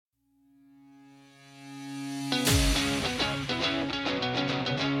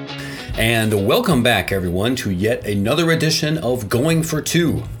And welcome back, everyone, to yet another edition of Going for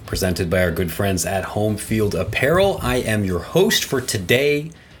Two, presented by our good friends at Home Field Apparel. I am your host for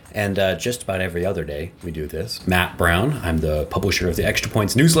today, and just about every other day we do this, Matt Brown. I'm the publisher of the Extra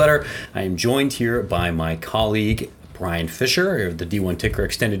Points newsletter. I am joined here by my colleague, Brian Fisher, of the D1 Ticker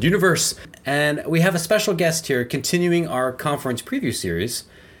Extended Universe. And we have a special guest here continuing our conference preview series.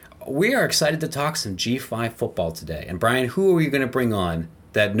 We are excited to talk some G5 football today. And Brian, who are you going to bring on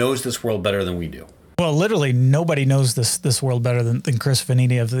that knows this world better than we do? Well, literally nobody knows this world better than Chris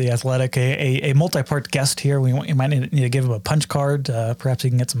Vannini of The Athletic, a multi-part guest here. You might need to give him a punch card. Perhaps he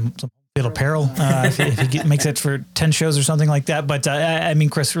can get some field apparel if he makes it for 10 shows or something like that. But I mean,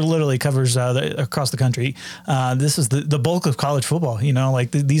 Chris literally covers across the country. This is the bulk of college football.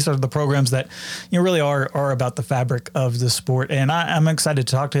 These are the programs that really are about the fabric of the sport. And I'm excited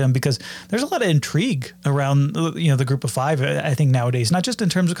to talk to him because there's a lot of intrigue around the group of five. I think nowadays, not just in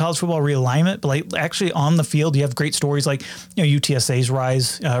terms of college football realignment, but actually on the field, you have great stories like UTSA's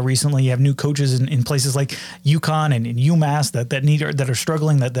rise recently. You have new coaches in places like UConn and UMass that are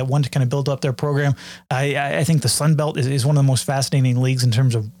struggling that want to kind of build up their program. I think the Sun Belt is one of the most fascinating leagues in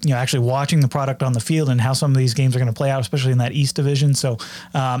terms of actually watching the product on the field and how some of these games are going to play out, especially in that East Division. So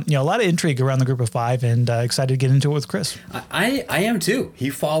a lot of intrigue around the group of five, and excited to get into it with Chris. I am too.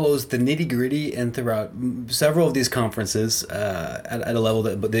 He follows the nitty gritty and throughout several of these conferences at a level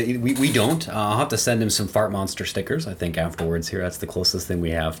that we don't. I'll have to send him some Fart Monster stickers, I think, afterwards here. That's the closest thing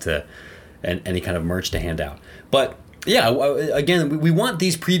we have to any kind of merch to hand out. But yeah, again, we want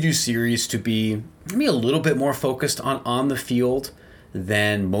these preview series to be maybe a little bit more focused on the field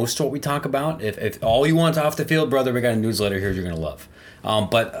than most of what we talk about. If all you want off the field, brother, we got a newsletter here you're going to love.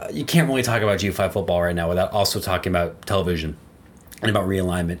 But you can't really talk about G5 football right now without also talking about television and about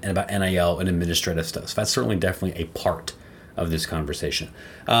realignment and about NIL and administrative stuff. So that's certainly definitely a part of this conversation.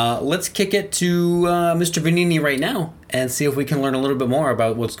 Let's kick it to Mr. Vannini right now and see if we can learn a little bit more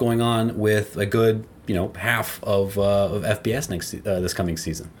about what's going on with a good half of FBS this coming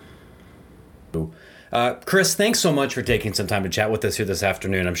season. Chris, thanks so much for taking some time to chat with us here this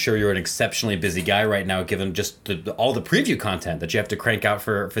afternoon. I'm sure you're an exceptionally busy guy right now, given just all the preview content that you have to crank out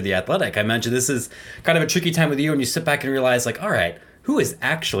for The Athletic. I imagine this is kind of a tricky time of the year when you sit back and realize, all right, who has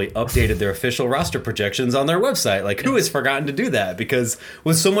actually updated their official roster projections on their website? Who has forgotten to do that? Because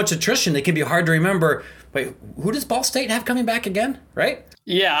with so much attrition, it can be hard to remember, wait, who does Ball State have coming back again, right?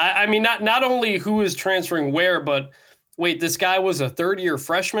 Yeah, I mean, not only who is transferring where, but wait, this guy was a third-year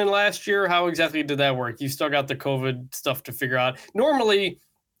freshman last year? How exactly did that work? You still got the COVID stuff to figure out. Normally,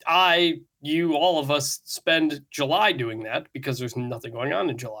 all of us spend July doing that because there's nothing going on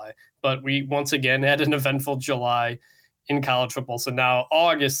in July. But we, once again, had an eventful July in college football. So now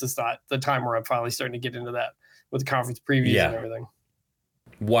August is not the time where I'm finally starting to get into that with conference previews and everything.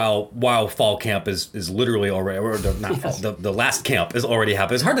 While fall camp is literally already, or not fall, the last camp is already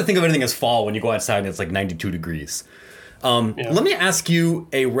happened. It's hard to think of anything as fall when you go outside and it's 92 degrees. Let me ask you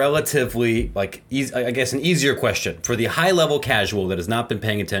a relatively easy, I guess, an easier question for the high level casual that has not been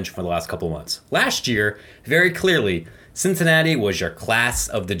paying attention for the last couple of months. Last year, very clearly, Cincinnati was your class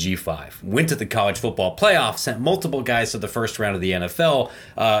of the G5. Went to the college football playoff, sent multiple guys to the first round of the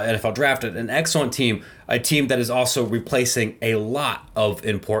NFL draft, an excellent team, a team that is also replacing a lot of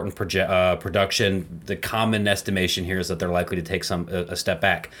important production. The common estimation here is that they're likely to take a step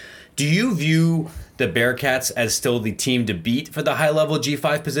back. Do you view the Bearcats as still the team to beat for the high-level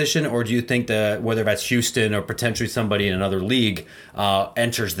G5 position, or do you think that whether that's Houston or potentially somebody in another league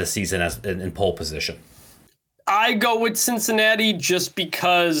enters the season as in pole position? I go with Cincinnati just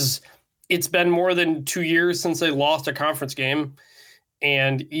because it's been more than 2 years since they lost a conference game.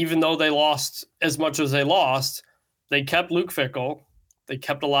 And even though they lost as much as they lost, they kept Luke Fickell. They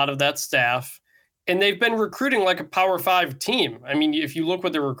kept a lot of that staff. And they've been recruiting like a Power 5 team. I mean, if you look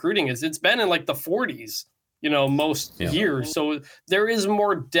what their recruiting is, it's been in the 40s, most years. So there is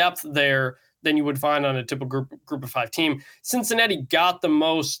more depth there than you would find on a typical group of 5 team. Cincinnati got the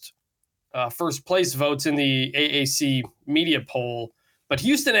most first place votes in the AAC media poll, but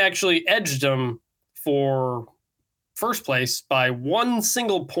Houston actually edged them for first place by one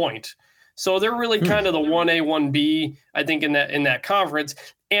single point. So they're really kind of the 1A, 1B, I think, in that conference.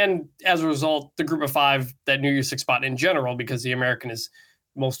 And as a result, the group of 5, that New Year's Six spot in general, because the American is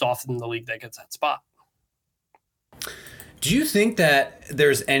most often the league that gets that spot. Do you think that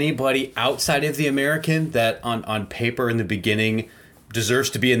there's anybody outside of the American that on paper in the beginning deserves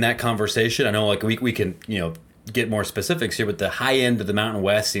to be in that conversation? I know we can, get more specifics here, but the high end of the Mountain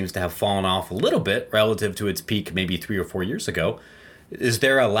West seems to have fallen off a little bit relative to its peak maybe 3 or 4 years ago. Is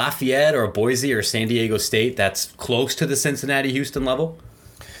there a Lafayette or a Boise or San Diego State that's close to the Cincinnati-Houston level?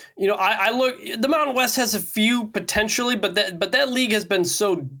 I look, the Mountain West has a few potentially, but that league has been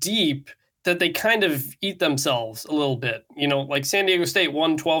so deep that they kind of eat themselves a little bit. Like San Diego State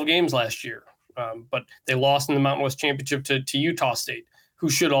won 12 games last year, but they lost in the Mountain West Championship to Utah State, who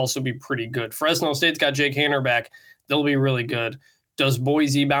should also be pretty good. Fresno State's got Jake Haener back. They'll be really good. Does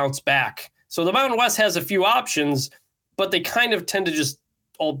Boise bounce back? So the Mountain West has a few options, but they kind of tend to just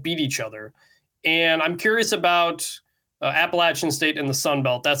all beat each other. And I'm curious about Appalachian State in the Sun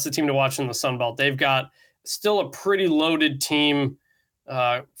Belt. That's the team to watch in the Sun Belt. They've got still a pretty loaded team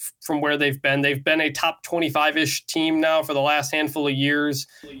from where they've been. They've been a top 25-ish team now for the last handful of years.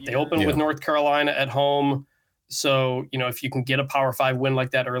 They opened with North Carolina at home. So, if you can get a Power 5 win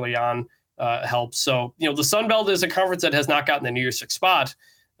like that early on, helps. So, the Sun Belt is a conference that has not gotten the New Year's Six spot.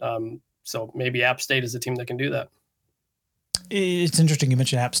 So maybe App State is a team that can do that. It's interesting you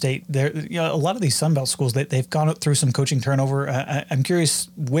mentioned App State. There, a lot of these Sun Belt schools, they've gone through some coaching turnover. I'm curious,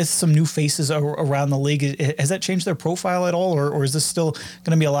 with some new faces around the league, has that changed their profile at all, or is this still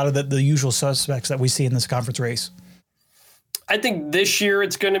going to be a lot of the usual suspects that we see in this conference race? I think this year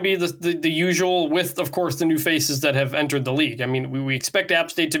it's going to be the usual, with, of course, the new faces that have entered the league. I mean, we expect App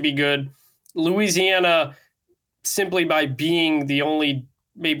State to be good. Louisiana, simply by being the only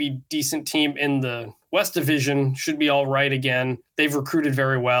maybe decent team in the West Division, should be all right again. They've recruited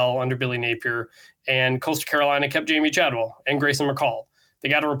very well under Billy Napier, and Coastal Carolina kept Jamie Chadwell and Grayson McCall. They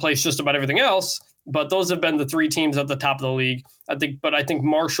got to replace just about everything else, but those have been the three teams at the top of the league. I think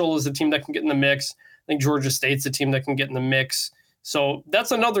Marshall is a team that can get in the mix. I think Georgia State's a team that can get in the mix. So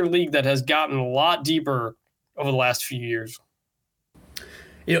that's another league that has gotten a lot deeper over the last few years.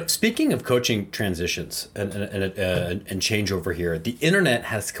 Speaking of coaching transitions and changeover here, the internet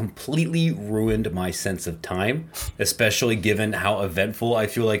has completely ruined my sense of time, especially given how eventful I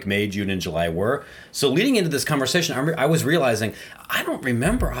feel like May, June, and July were. So leading into this conversation, I was realizing I don't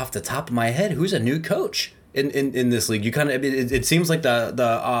remember off the top of my head who's a new coach in this league. You kind of, it seems like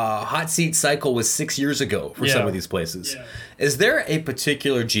the hot seat cycle was 6 years ago for some of these places. Yeah. Is there a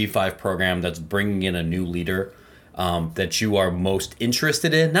particular G5 program that's bringing in a new leader that you are most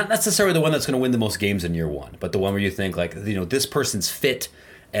interested in? Not necessarily the one that's going to win the most games in year one, but the one where you think like, this person's fit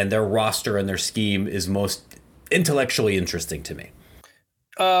and their roster and their scheme is most intellectually interesting to me.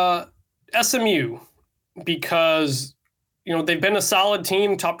 SMU, because they've been a solid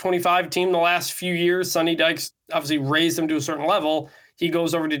team, top 25 team the last few years. Sonny Dykes obviously raised them to a certain level. He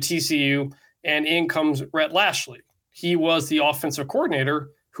goes over to TCU, and in comes Rhett Lashley. He was the offensive coordinator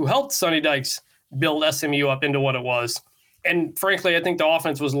who helped Sonny Dykes build SMU up into what it was. And frankly, I think the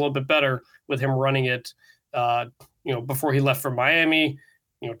offense was a little bit better with him running it, before he left for Miami,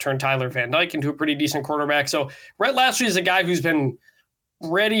 turned Tyler Van Dyke into a pretty decent quarterback. So Rhett Lashley is a guy who's been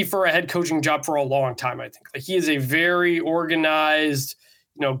ready for a head coaching job for a long time, I think. Like, he is a very organized,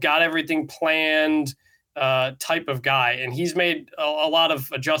 got everything planned type of guy. And he's made a lot of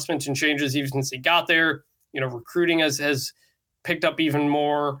adjustments and changes even since he got there. Recruiting has picked up even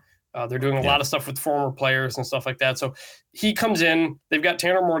more. They're doing a lot of stuff with former players and stuff like that. So he comes in. They've got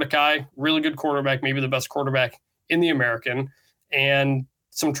Tanner Mordecai, really good quarterback, maybe the best quarterback in the American. And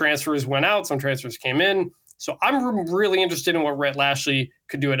some transfers went out, some transfers came in. So I'm really interested in what Rhett Lashley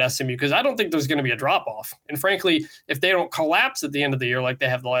could do at SMU, because I don't think there's going to be a drop-off. And frankly, if they don't collapse at the end of the year like they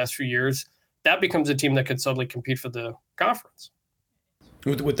have the last few years, that becomes a team that could suddenly compete for the conference.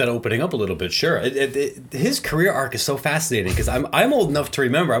 With that opening up a little bit, sure. His career arc is so fascinating, because I'm old enough to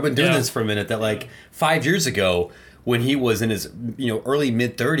remember. I've been doing this for a minute. That like 5 years ago, when he was in his early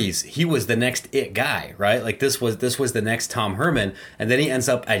mid 30s, he was the next it guy, right? Like this was the next Tom Herman, and then he ends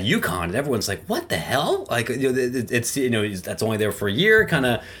up at UConn, and everyone's like, "What the hell?" Like it's that's only there for a year, kind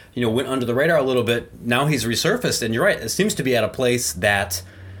of went under the radar a little bit. Now he's resurfaced, and you're right. It seems to be at a place that,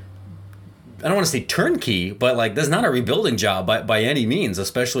 I don't want to say turnkey, but like there's not a rebuilding job by any means,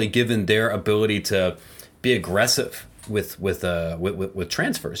 especially given their ability to be aggressive with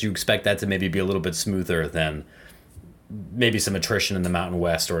transfers. You expect that to maybe be a little bit smoother than maybe some attrition in the Mountain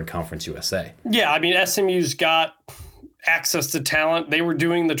West or in Conference USA. Yeah, I mean, SMU's got access to talent. They were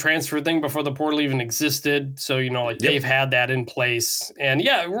doing the transfer thing before the portal even existed. So, they've had that in place. And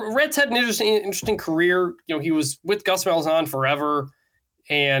yeah, Rhett's had an interesting career. He was with Gus Malzahn forever.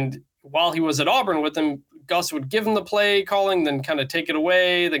 And while he was at Auburn with him, Gus would give him the play calling, then kind of take it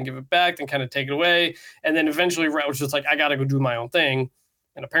away, then give it back, then kind of take it away. And then eventually Rhett was just like, I got to go do my own thing.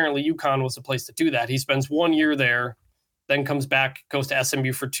 And apparently UConn was the place to do that. He spends 1 year there, then comes back, goes to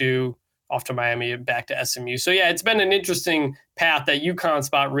SMU for 2, off to Miami, and back to SMU. So yeah, it's been an interesting path. That UConn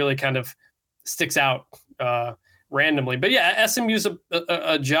spot really kind of sticks out randomly. But yeah, SMU's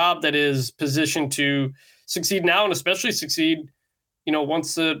a job that is positioned to succeed now, and especially succeed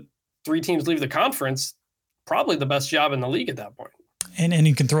once the 3 teams leave the conference, probably the best job in the league at that point. And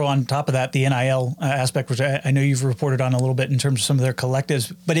you can throw on top of that the NIL aspect, which I know you've reported on a little bit in terms of some of their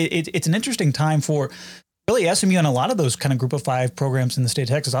collectives. But it's an interesting time for really SMU and a lot of those kind of group of 5 programs in the state of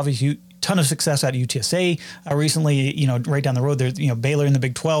Texas. Obviously, ton of success at UTSA recently, right down the road there's, Baylor in the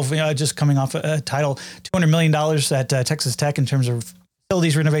Big 12, just coming off a title, $200 million at Texas Tech in terms of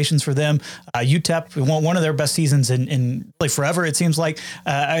facilities renovations for them. UTEP, one of their best seasons in really forever, it seems like.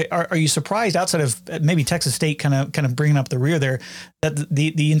 Are you surprised, outside of maybe Texas State kind of bringing up the rear there, that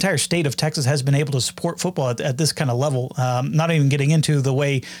the entire state of Texas has been able to support football at this kind of level? Not even getting into the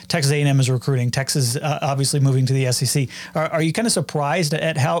way Texas A&M is recruiting, Texas obviously moving to the SEC. Are you kind of surprised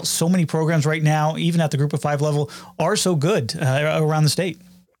at how so many programs right now, even at the group of 5 level, are so good around the state?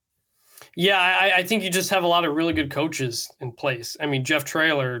 Yeah, I think you just have a lot of really good coaches in place. I mean, Jeff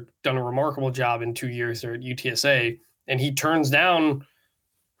Traylor done a remarkable job in 2 years there at UTSA, and he turns down,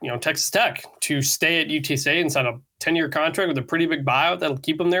 Texas Tech to stay at UTSA and sign a 10-year contract with a pretty big buyout that'll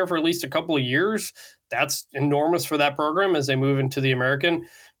keep him there for at least a couple of years. That's enormous for that program as they move into the American.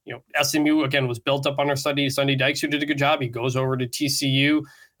 SMU, again, was built up under Sonny Dykes, who did a good job. He goes over to TCU.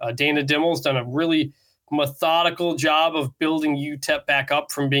 Dana Dimmel's done a really methodical job of building UTEP back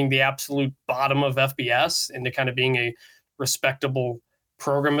up from being the absolute bottom of FBS into kind of being a respectable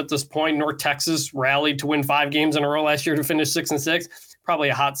program at this point. North Texas rallied to win 5 games in a row last year to finish 6-6. Probably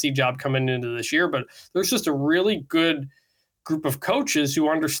a hot seat job coming into this year, but there's just a really good group of coaches who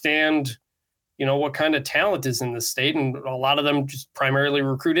understand, what kind of talent is in the state. And a lot of them just primarily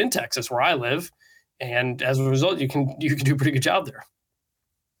recruit in Texas, where I live. And as a result, you can do a pretty good job there.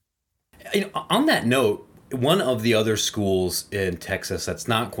 On that note, one of the other schools in Texas that's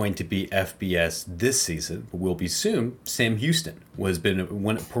not going to be FBS this season, but will be soon, Sam Houston, has been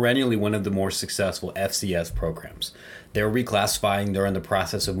perennially one of the more successful FCS programs. They're reclassifying. They're in the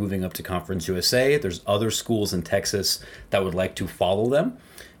process of moving up to Conference USA. There's other schools in Texas that would like to follow them.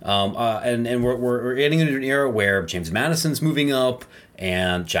 And we're getting into an era where James Madison's moving up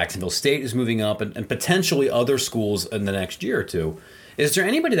and Jacksonville State is moving up and potentially other schools in the next year or two. Is there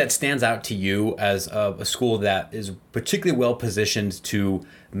anybody that stands out to you as a school that is particularly well positioned to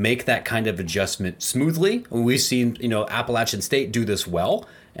make that kind of adjustment smoothly? We've seen, Appalachian State do this well,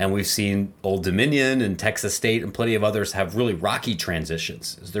 and we've seen Old Dominion and Texas State and plenty of others have really rocky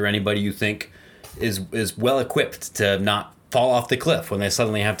transitions. Is there anybody you think is well equipped to not fall off the cliff when they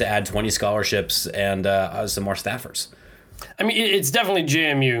suddenly have to add 20 scholarships and some more staffers? I mean, it's definitely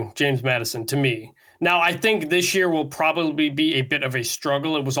JMU, James Madison, to me. Now, I think this year will probably be a bit of a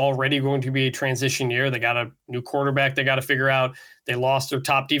struggle. It was already going to be a transition year. They got a new quarterback they got to figure out. They lost their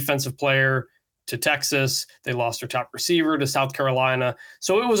top defensive player to Texas. They lost their top receiver to South Carolina.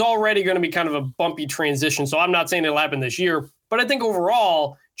 So it was already going to be kind of a bumpy transition. So I'm not saying it'll happen this year, but I think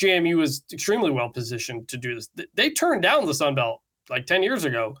overall, JMU is extremely well positioned to do this. They turned down the Sun Belt like 10 years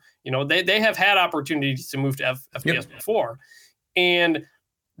ago. They have had opportunities to move to FBS before. And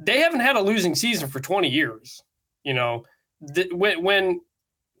they haven't had a losing season for 20 years. When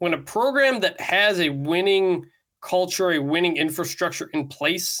a program that has a winning culture, a winning infrastructure in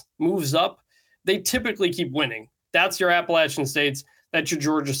place moves up, they typically keep winning. That's your Appalachian States. That's your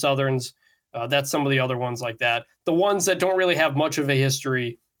Georgia Southerns. That's some of the other ones like that. The ones that don't really have much of a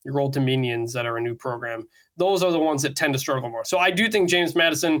history, your Old Dominions that are a new program, those are the ones that tend to struggle more. So I do think James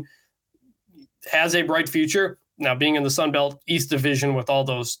Madison has a bright future. Now, being in the Sun Belt East Division with all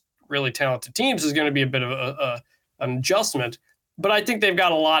those really talented teams is going to be a bit of an adjustment. But I think they've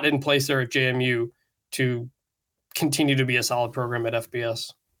got a lot in place there at JMU to continue to be a solid program at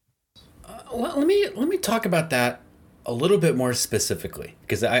FBS. Well, let me talk about that a little bit more specifically,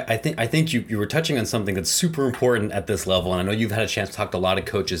 because I think you were touching on something that's super important at this level, and I know you've had a chance to talk to a lot of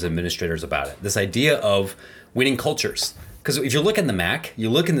coaches and administrators about it. This idea of winning cultures. Because if you look in the MAC, you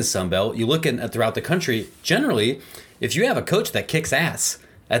look in the Sun Belt, you look throughout the country, generally, if you have a coach that kicks ass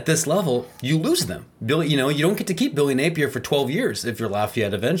at this level, you lose them. You don't get to keep Billy Napier for 12 years if you're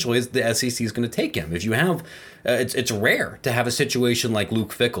Lafayette. Eventually, the SEC is going to take him. If you have, it's rare to have a situation like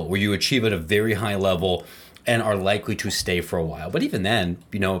Luke Fickell where you achieve at a very high level and are likely to stay for a while. But even then,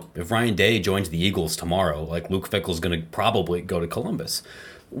 if Ryan Day joins the Eagles tomorrow, like Luke Fickell's going to probably go to Columbus.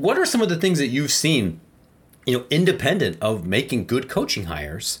 What are some of the things that you've seen, independent of making good coaching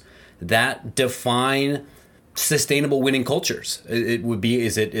hires, that define sustainable winning cultures?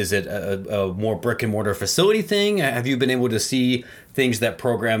 Is it a more brick and mortar facility thing? Have you been able to see things that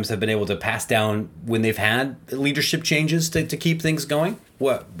programs have been able to pass down when they've had leadership changes to keep things going?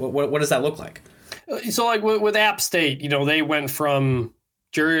 What does that look like? So like with App State, they went from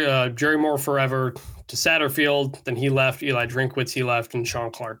Jerry Moore forever to Satterfield. Then he left. Eli Drinkwitz, he left, and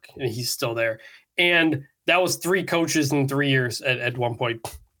Sean Clark, and he's still there. And that was 3 coaches in 3 years at one point.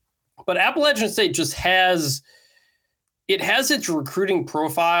 But Appalachian State just has its recruiting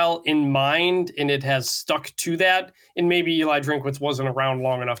profile in mind, and it has stuck to that. And maybe Eli Drinkwitz wasn't around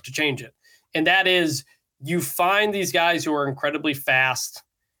long enough to change it. And that is, you find these guys who are incredibly fast,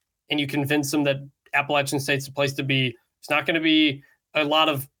 and you convince them that Appalachian State's the place to be. It's not going to be a lot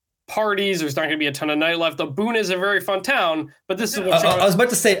of parties. There's not going to be a ton of nightlife. Though Boone is a very fun town, but this is what I was about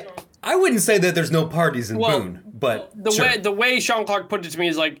to say. I wouldn't say that there's no parties in Boone, but the way Sean Clark put it to me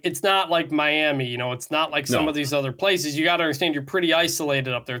is like, it's not like Miami. You know, it's not like some of these other places. You got to understand, you're pretty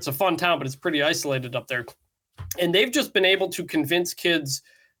isolated up there. It's a fun town, but it's pretty isolated up there. And they've just been able to convince kids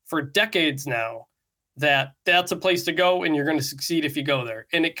for decades now that that's a place to go, and you're going to succeed if you go there.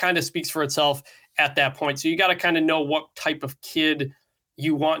 And it kind of speaks for itself at that point. So you got to kind of know what type of kid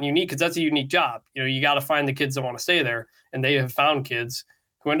you want and you need, because that's a unique job. You know, you got to find the kids that want to stay there, and they have found kids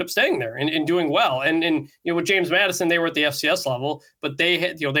who end up staying there and doing well. And you know, with James Madison, they were at the FCS level, but they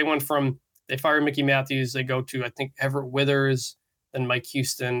had, you know, they fired Mickey Matthews. They go to, I think, Everett Withers, then Mike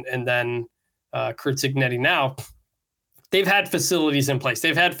Houston, and then Kurt Signetti. Now they've had facilities in place.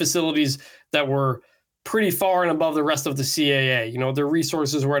 They've had facilities that were pretty far and above the rest of the CAA. You know, their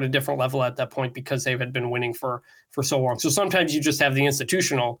resources were at a different level at that point because they had been winning for so long. So sometimes you just have the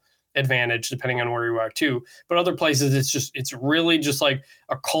institutional advantage depending on where you are too. But other places, it's really just like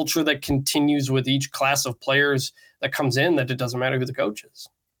a culture that continues with each class of players that comes in, that it doesn't matter who the coach is.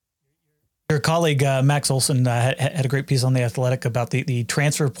 Your colleague, Max Olson, had a great piece on The Athletic about the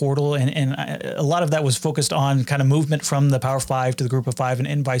transfer portal, and a lot of that was focused on kind of movement from the Power Five to the Group of Five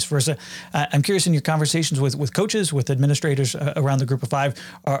and vice versa. I'm curious, in your conversations with coaches, with administrators around the Group of Five,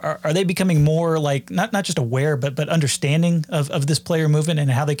 are they becoming more like not just aware, but understanding of this player movement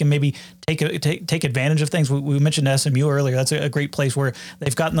and how they can maybe take advantage of things? We mentioned SMU earlier. That's a great place where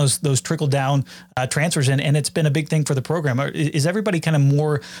they've gotten those trickle down transfers, and it's been a big thing for the program. Is everybody kind of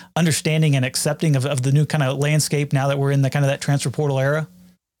more understanding and accepting of the new kind of landscape now that we're in the kind of that transfer portal era?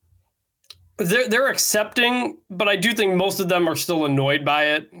 They're accepting, but I do think most of them are still annoyed by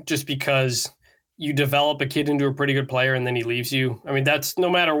it, just because you develop a kid into a pretty good player and then he leaves you. I mean, that's,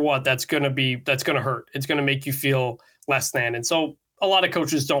 no matter what, that's going to hurt. It's going to make you feel less than. And so a lot of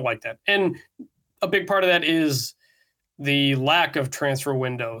coaches don't like that. And a big part of that is the lack of transfer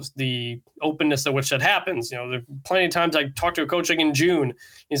windows, the openness at which that happens. You know, there are plenty of times I talked to a coach like in June.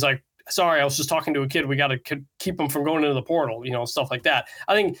 He's like, sorry, I was just talking to a kid. We got to keep them from going into the portal, you know, stuff like that.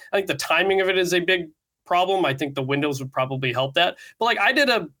 I think the timing of it is a big problem. I think the windows would probably help that. But like I did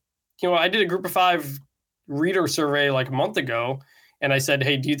a Group of Five reader survey like a month ago, and I said,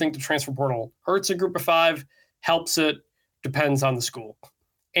 hey, do you think the transfer portal hurts a Group of Five, helps it, depends on the school?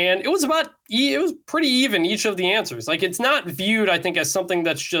 And it was pretty even, each of the answers. Like, it's not viewed, I think, as something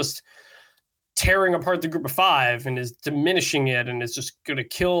that's just tearing apart the Group of Five and is diminishing it and is just going to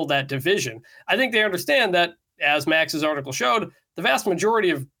kill that division. I think they understand that, as Max's article showed, the vast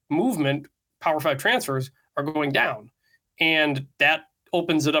majority of movement, Power Five transfers, are going down. And that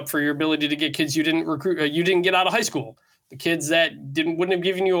opens it up for your ability to get kids you didn't recruit, you didn't get out of high school, the kids that wouldn't have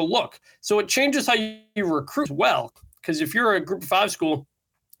given you a look. So it changes how you recruit well. Because if you're a Group of Five school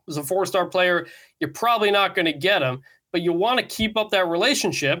who's a 4-star player, you're probably not going to get him, but you want to keep up that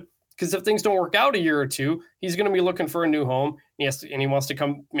relationship. Because if things don't work out a year or two, he's going to be looking for a new home. And he wants to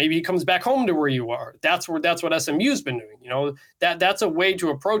come. Maybe he comes back home to where you are. That's what SMU's been doing. You know, that's a way to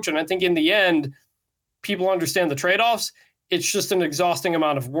approach it. And I think in the end, people understand the trade-offs. It's just an exhausting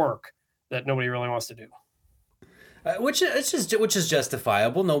amount of work that nobody really wants to do. Which is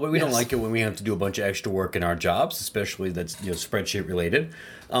justifiable. No, but we don't like it when we have to do a bunch of extra work in our jobs, especially that's, you know, spreadsheet related.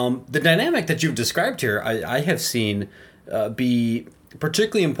 The dynamic that you've described here, I have seen be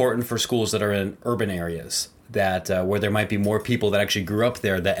particularly important for schools that are in urban areas, that where there might be more people that actually grew up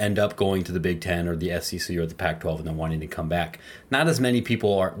there that end up going to the Big Ten or the SEC or the Pac-12 and then wanting to come back. Not as many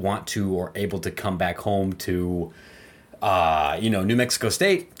people want to or able to come back home to New Mexico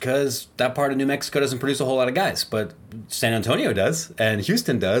State, because that part of New Mexico doesn't produce a whole lot of guys, but San Antonio does, and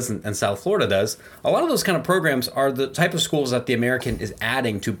Houston does, and South Florida does. A lot of those kind of programs are the type of schools that the American is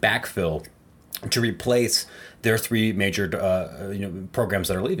adding to backfill to replace their 3 major programs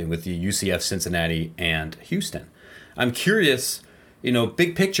that are leaving, with the UCF, Cincinnati, and Houston. I'm curious,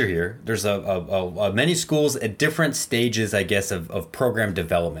 big picture here. There's a many schools at different stages, I guess, of program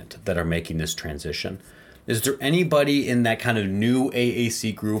development that are making this transition. Is there anybody in that kind of new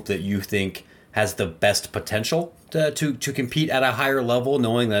AAC group that you think has the best potential to compete at a higher level,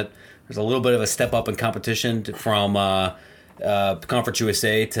 knowing that there's a little bit of a step up in competition from Conference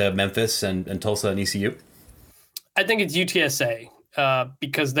USA to Memphis and Tulsa and ECU? I think it's UTSA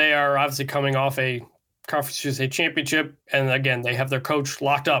because they are obviously coming off a Conference USA championship. And again, they have their coach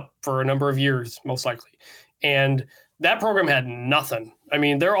locked up for a number of years, most likely. And that program had nothing. I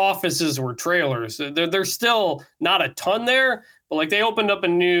mean, their offices were trailers. There's still not a ton there, but like they opened up a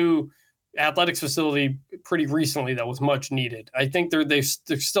new athletics facility pretty recently that was much needed. I think there's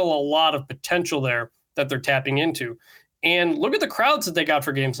still a lot of potential there that they're tapping into. And look at the crowds that they got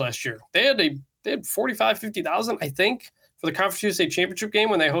for games last year. They had 45, 50,000, I think, for the Conference USA championship game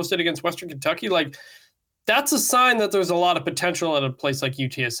when they hosted against Western Kentucky. Like, that's a sign that there's a lot of potential at a place like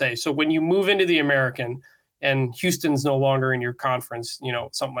UTSA. So when you move into the American and Houston's no longer in your conference,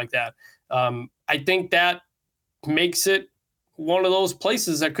 something like that, I think that makes it one of those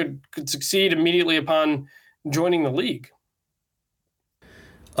places that could succeed immediately upon joining the league.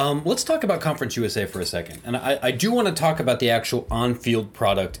 Let's talk about Conference USA for a second. And I do want to talk about the actual on-field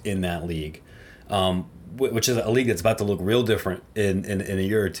product in that league, which is a league that's about to look real different in a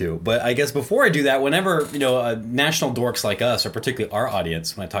year or two. But I guess before I do that, whenever, national dorks like us, or particularly our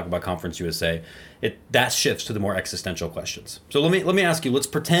audience, when I talk about Conference USA, that shifts to the more existential questions. So let me ask you, let's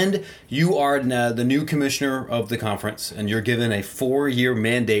pretend you are the new commissioner of the conference and you're given a 4-year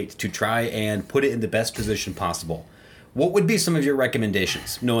mandate to try and put it in the best position possible. What would be some of your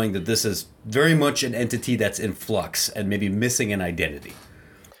recommendations, knowing that this is very much an entity that's in flux and maybe missing an identity?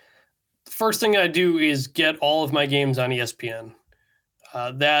 First thing I do is get all of my games on ESPN.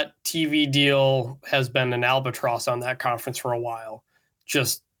 That TV deal has been an albatross on that conference for a while.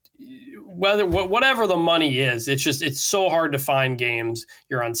 Just whatever the money is, it's so hard to find games.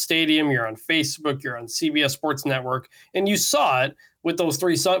 You're on Stadium, you're on Facebook, you're on CBS Sports Network, and you saw it with those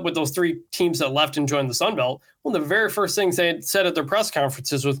three teams that left and joined the Sun Belt. One of the very first things they said at their press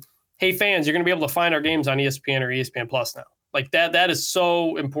conferences was, "Hey fans, you're going to be able to find our games on ESPN or ESPN Plus now." Like that is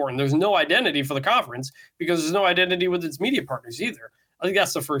so important. There's no identity for the conference because there's no identity with its media partners either. I think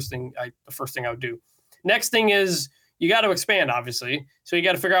that's the first thing I would do. Next thing is you got to expand, obviously. So you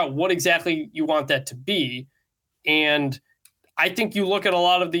got to figure out what exactly you want that to be. And I think you look at a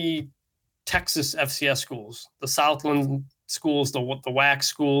lot of the Texas FCS schools, the Southland schools, the WAC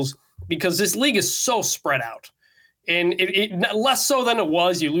schools, because this league is so spread out. And it less so than it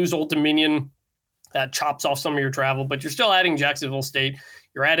was. You lose Old Dominion. That chops off some of your travel, but you're still adding Jacksonville State.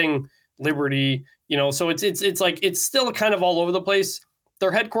 You're adding Liberty, so it's like it's still kind of all over the place.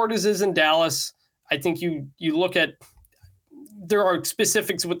 Their headquarters is in Dallas. I think you look at, there are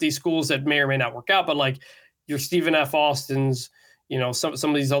specifics with these schools that may or may not work out, but like your Stephen F. Austin's, some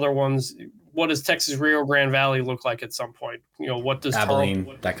of these other ones. What does Texas Rio Grande Valley look like at some point? What does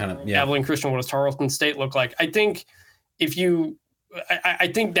Abilene, Abilene Christian, what does Tarleton State look like? I think I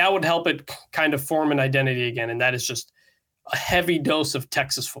think that would help it kind of form an identity again, and that is just a heavy dose of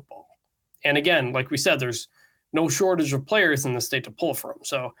Texas football. And again, like we said, there's no shortage of players in the state to pull from.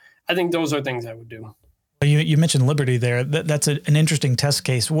 So I think those are things I would do. You mentioned Liberty there. That's an interesting test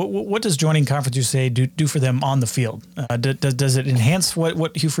case. What does joining Conference USA do for them on the field? Does it enhance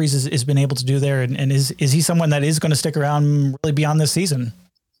what Hugh Freeze has been able to do there? And is he someone that is going to stick around really beyond this season?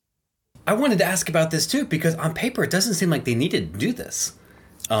 I wanted to ask about this too, because on paper, it doesn't seem like they needed to do this.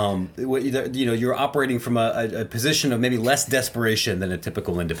 You're operating from a position of maybe less desperation than a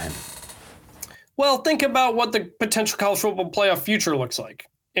typical independent. Well, think about what the potential college football playoff future looks like.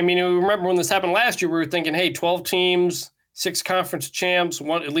 I mean, remember when this happened last year, we were thinking, hey, 12 teams, 6 conference champs,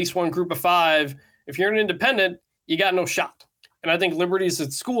 at least one group of 5. If you're an independent, you got no shot. And I think Liberty is a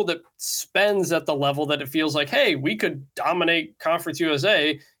school that spends at the level that it feels like, hey, we could dominate Conference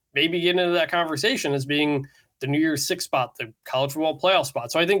USA, maybe get into that conversation as being the New Year's Six spot, the college football playoff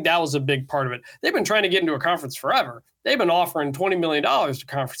spot. So I think that was a big part of it. They've been trying to get into a conference forever. They've been offering $20 million to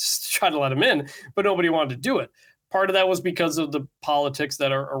conferences to try to let them in, but nobody wanted to do it. Part of that was because of the politics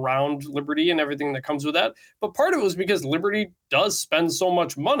that are around Liberty and everything that comes with that. But part of it was because Liberty does spend so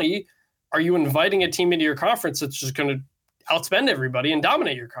much money. Are you inviting a team into your conference that's just going to outspend everybody and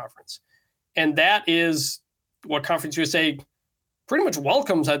dominate your conference? And that is what Conference USA pretty much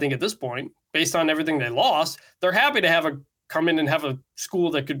welcomes, I think, at this point, based on everything they lost. They're happy to come in and have a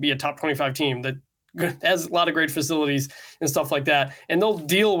school that could be a top 25 team that has a lot of great facilities and stuff like that. And they'll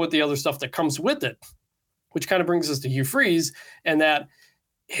deal with the other stuff that comes with it, which kind of brings us to Hugh Freeze, and that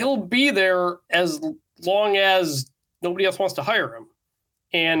he'll be there as long as nobody else wants to hire him.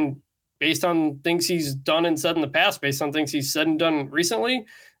 And based on things he's done and said in the past, based on things he's said and done recently,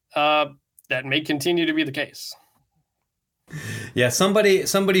 that may continue to be the case. Yeah, somebody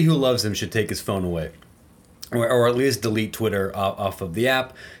who loves him should take his phone away. or at least delete Twitter off of the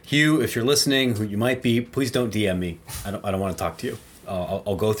app. Hugh, if you're listening, who you might be, please don't DM me. I don't want to talk to you.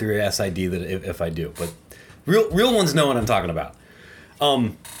 I'll go through your SID that if I do, but real ones know what I'm talking about.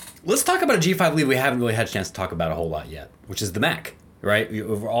 Let's talk about a G5 league we haven't really had a chance to talk about a whole lot yet, which is the MAC. Right?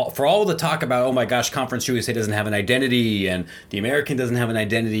 For all the talk about, oh my gosh, Conference USA doesn't have an identity and the American doesn't have an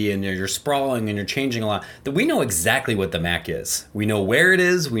identity and you're sprawling and you're changing a lot, that we know exactly what the MAC is. We know where it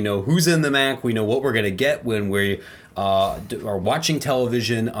is. We know who's in the MAC. We know what we're going to get when we are watching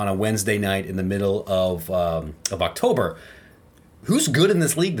television on a Wednesday night in the middle of October. Who's good in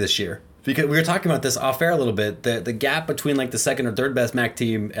this league this year? Because we were talking about this off air a little bit. The gap between like the second or third best MAC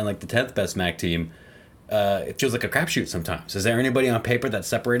team and like the 10th best MAC team, it feels like a crapshoot sometimes. Is there anybody on paper that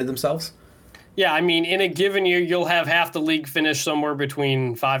separated themselves? Yeah, I mean, in a given year, you'll have half the league finish somewhere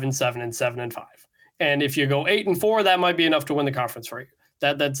between 5-7 and 7-5. And if you go 8-4, that might be enough to win the conference for you.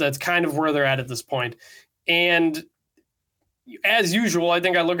 That's kind of where they're at this point. And as usual, I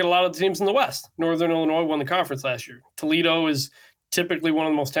think I look at a lot of the teams in the West. Northern Illinois won the conference last year. Toledo is typically one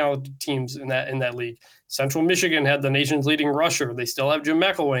of the most talented teams in that league. Central Michigan had the nation's leading rusher. They still have Jim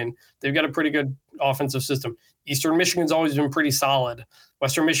McElwain. They've got a pretty good offensive system. Eastern Michigan's always been pretty solid.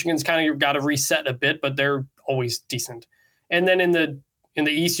 Western Michigan's kind of got to reset a bit, but they're always decent. And then in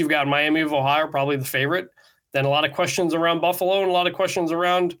the East, you've got Miami of Ohio, probably the favorite. Then a lot of questions around Buffalo and a lot of questions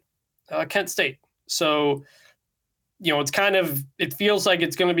around Kent State. So, it feels like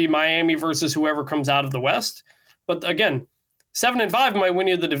it's going to be Miami versus whoever comes out of the West. But again, 7-5 might win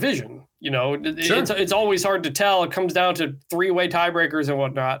you the division. Sure. It's always hard to tell. It comes down to 3-way tiebreakers and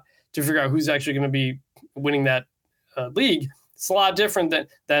whatnot to figure out who's actually going to be winning that league. It's a lot different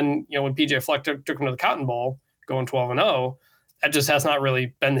than when PJ Fleck took him to the Cotton Bowl, going 12-0. That just has not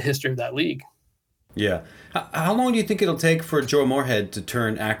really been the history of that league. Yeah. How long do you think it'll take for Joe Moorhead to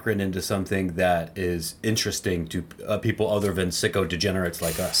turn Akron into something that is interesting to people other than sicko degenerates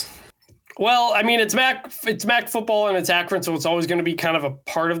like us? Well, I mean, it's MAC football and it's Akron, so it's always going to be kind of a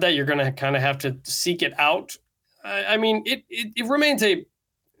part of that. You're going to kind of have to seek it out. I mean, it remains a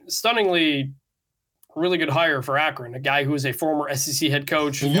stunningly really good hire for Akron, a guy who is a former SEC head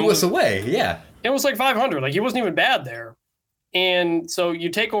coach. He blew us away, yeah. It was like 500. Like, he wasn't even bad there. And so you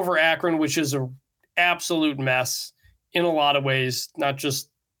take over Akron, which is an absolute mess in a lot of ways, not just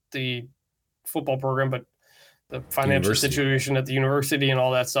the football program, but the financial situation at the university and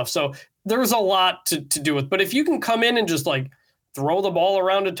all that stuff. So there's a lot to do with. But if you can come in and just like throw the ball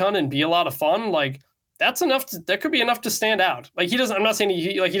around a ton and be a lot of fun, like that's enough. That could be enough to stand out. Like he doesn't. I'm not saying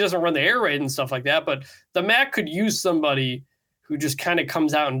he doesn't run the air raid and stuff like that, but the MAC could use somebody who just kind of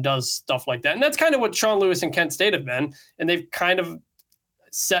comes out and does stuff like that. And that's kind of what Sean Lewis and Kent State have been. And they've kind of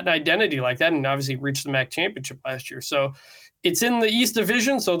set an identity like that and obviously reached the MAC championship last year. So it's in the East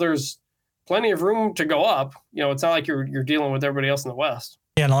Division, so there's plenty of room to go up. It's not like you're dealing with everybody else in the West.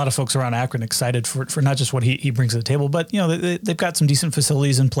 Yeah, and a lot of folks around Akron excited for not just what he brings to the table, but they've got some decent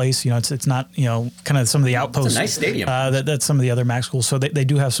facilities in place. It's not kind of some of the outposts. It's a nice stadium. That's some of the other MAC schools, so they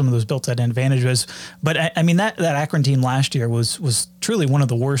do have some of those built-in advantages. But I mean that Akron team last year was truly one of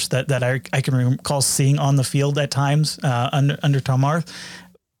the worst that I can recall seeing on the field at times under Tom Arth.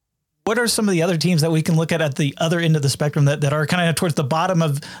 What are some of the other teams that we can look at the other end of the spectrum that are kind of towards the bottom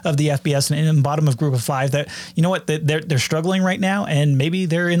of the FBS and bottom of Group of Five that, they're struggling right now and maybe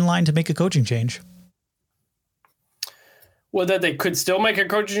they're in line to make a coaching change? Well, that they could still make a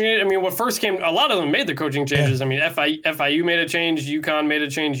coaching change. I mean, what first came, a lot of them made the coaching changes. Yeah. I mean, FIU made a change, UConn made a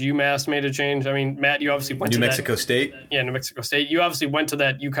change, UMass made a change. I mean, Matt, you obviously went to New Mexico State. Yeah, New Mexico State. You obviously went to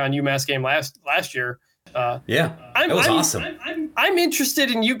that UConn UMass game last year. Yeah, that was awesome. I'm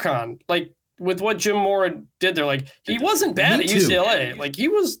interested in UConn, like with what Jim Mora did there. Like he wasn't bad at UCLA. Like he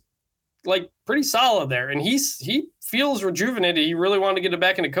was like pretty solid there, and he feels rejuvenated. He really wanted to get it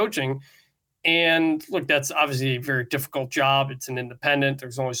back into coaching. And look, that's obviously a very difficult job. It's an independent.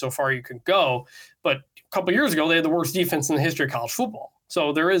 There's only so far you can go. But a couple of years ago, they had the worst defense in the history of college football.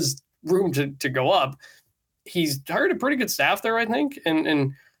 So there is room to go up. He's hired a pretty good staff there, I think,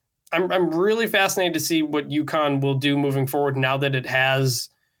 and I'm really fascinated to see what UConn will do moving forward now that it has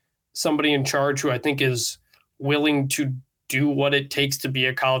somebody in charge who I think is willing to do what it takes to be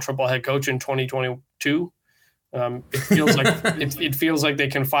a college football head coach in 2022. It feels like it feels like they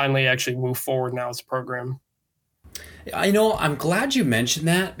can finally actually move forward now as a program. I'm glad you mentioned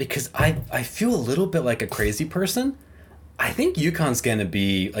that because I feel a little bit like a crazy person. I think UConn's going to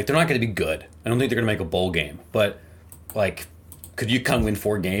be like, they're not going to be good. I don't think they're going to make a bowl game, but like, could UConn win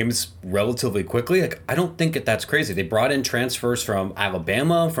 4 games relatively quickly? Like, I don't think that's crazy. They brought in transfers from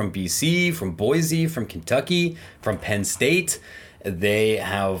Alabama, from BC, from Boise, from Kentucky, from Penn State. They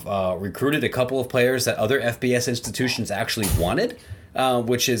have recruited a couple of players that other FBS institutions actually wanted,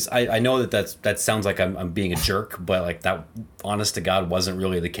 which is, I know that sounds like I'm being a jerk, but like that, honest to God, wasn't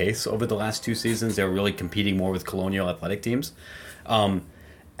really the case over the last 2 seasons. They were really competing more with colonial athletic teams. And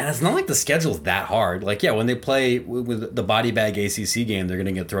it's not like the schedule's that hard. Like, yeah, when they play with the body bag ACC game, they're going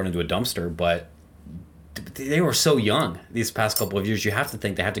to get thrown into a dumpster, but they were so young these past couple of years. You have to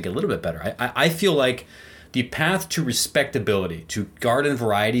think they have to get a little bit better. I feel like the path to respectability, to garden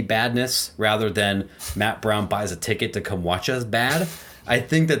variety badness, rather than Matt Brown buys a ticket to come watch us bad, I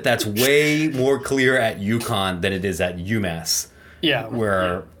think that's way more clear at UConn than it is at UMass. Yeah.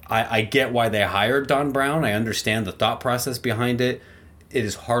 Where I get why they hired Don Brown. I understand the thought process behind it. It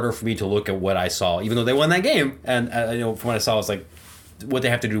is harder for me to look at what I saw, even though they won that game. And from what I saw, it's like what they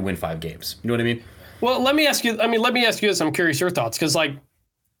have to do to win 5 games. You know what I mean? Well, let me ask you this. I'm curious your thoughts, because like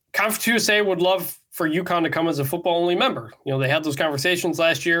Conference USA would love for UConn to come as a football-only member. They had those conversations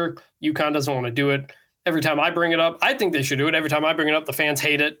last year. UConn doesn't want to do it. Every time I bring it up, I think they should do it. Every time I bring it up, the fans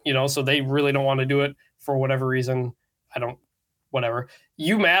hate it, so they really don't want to do it for whatever reason. Whatever.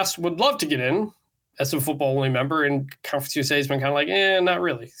 UMass would love to get in as a football-only member, and Conference USA has been kind of like, not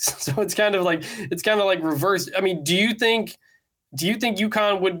really. So it's kind of like reversed. I mean, do you think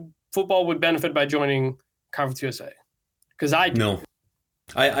UConn football would benefit by joining Conference USA? Because I do. No.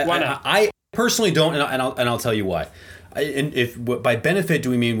 Why not? I personally don't, and I'll tell you why. If by benefit do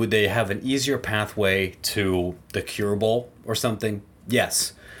we mean would they have an easier pathway to the Cure Bowl or something?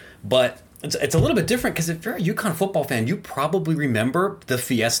 Yes, but it's a little bit different, because if you're a UConn football fan, you probably remember the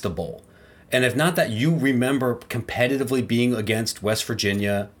Fiesta Bowl, and if not that, you remember competitively being against West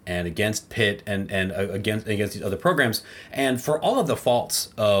Virginia and against Pitt and against these other programs, and for all of the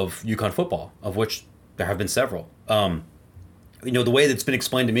faults of UConn football, of which there have been several. The way that's been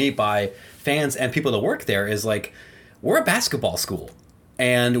explained to me by fans and people that work there is like, we're a basketball school,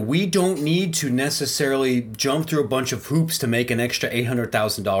 and we don't need to necessarily jump through a bunch of hoops to make an extra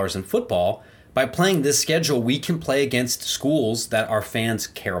 $800,000 in football. By playing this schedule, we can play against schools that our fans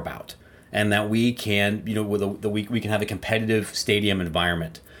care about, and that we can, we can have a competitive stadium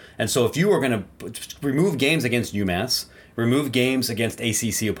environment. And so if you are going to remove games against UMass, remove games against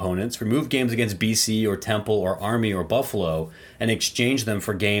ACC opponents, remove games against BC or Temple or Army or Buffalo, and exchange them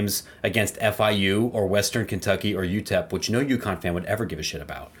for games against FIU or Western Kentucky or UTEP, which no UConn fan would ever give a shit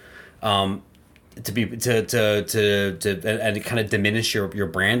about, and kind of diminish your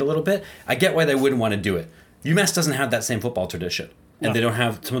brand a little bit. I get why they wouldn't want to do it. UMass doesn't have that same football tradition, and they don't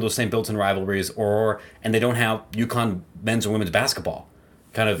have some of those same built-in rivalries, and they don't have UConn men's or women's basketball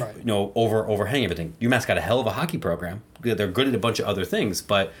kind of overhang everything. UMass got a hell of a hockey program. They're good at a bunch of other things,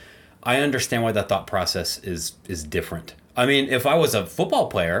 but I understand why that thought process is different. I mean, if I was a football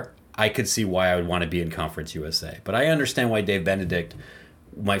player, I could see why I would want to be in Conference USA, but I understand why Dave Benedict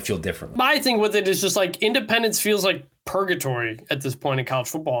might feel differently. My thing with it is just like independence feels like purgatory at this point in college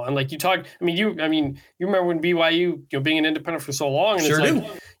football. And like you remember when BYU, being an independent for so long, and sure it's do.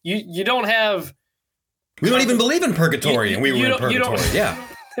 like you don't have. We don't even believe in purgatory, and we were in purgatory. Yeah.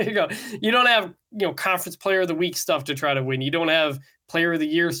 There you go. You don't have, conference player of the week stuff to try to win. You don't have player of the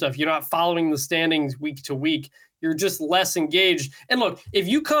year stuff. You're not following the standings week to week. You're just less engaged. And look, if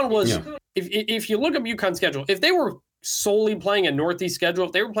UConn was, if you look up UConn's schedule, if they were solely playing a Northeast schedule,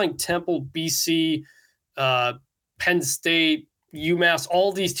 if they were playing Temple, BC, Penn State, UMass,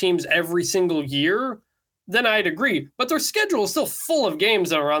 all these teams every single year, then I'd agree. But their schedule is still full of games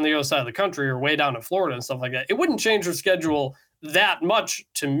that are on the other side of the country or way down in Florida and stuff like that. It wouldn't change their schedule that much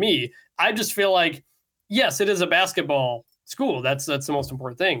to me. I just feel like, yes, it is a basketball school. That's the most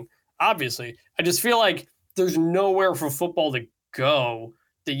important thing, obviously. I just feel like there's nowhere for football to go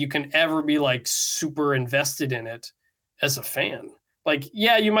that you can ever be like super invested in it as a fan. Like,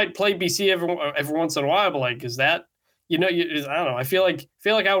 yeah, you might play BC every once in a while, but like, is that, I don't know. I feel like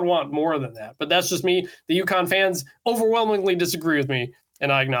I would want more than that, but that's just me. The UConn fans overwhelmingly disagree with me, and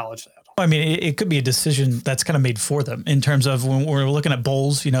I acknowledge that. I mean, it could be a decision that's kind of made for them in terms of when we're looking at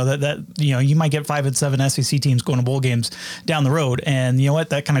bowls, you might get 5 and 7 SEC teams going to bowl games down the road. And you know what,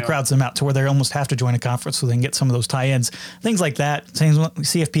 that kind of crowds them out to where they almost have to join a conference so they can get some of those tie-ins, things like that. Same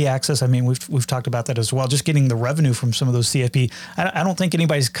CFP access. I mean, we've talked about that as well. Just getting the revenue from some of those CFP. I don't think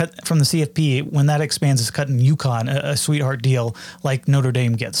anybody's cut from the CFP when that expands is cutting UConn a sweetheart deal like Notre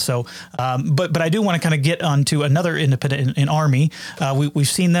Dame gets. So, but I do want to kind of get onto another independent in Army. We've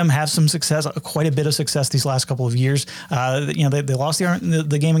seen them have some success, quite a bit of success these last couple of years. They lost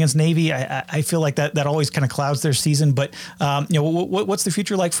the game against Navy. I feel like that always kind of clouds their season. But what's the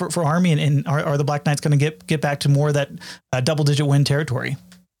future like for Army, and are the Black Knights going to get back to more of that double-digit win territory?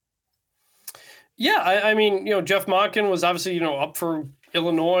 Yeah, I mean, Jeff Monken was obviously, up for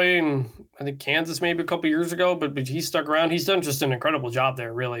Illinois and I think Kansas maybe a couple years ago, but he stuck around. He's done just an incredible job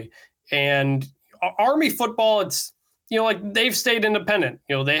there, really. And Army football, it's, like they've stayed independent.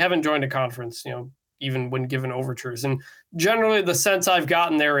 They haven't joined a conference, even when given overtures. And generally the sense I've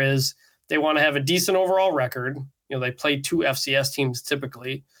gotten there is they want to have a decent overall record. They play 2 FCS teams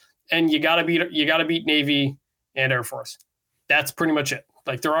typically, and you got to beat Navy and Air Force. That's pretty much it.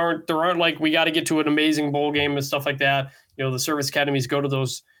 Like there aren't like we got to get to an amazing bowl game and stuff like that. The service academies go to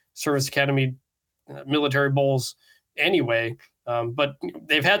those service academy military bowls anyway. But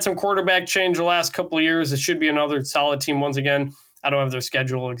they've had some quarterback change the last couple of years. It should be another solid team once again. I don't have their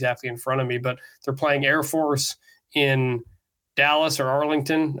schedule exactly in front of me, but they're playing Air Force in Dallas or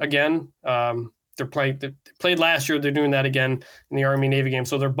Arlington again. They played last year. They're doing that again in the Army Navy game.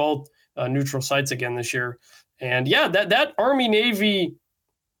 So they're both neutral sites again this year. And yeah, that Army Navy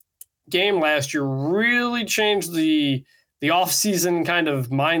game last year really changed the offseason kind of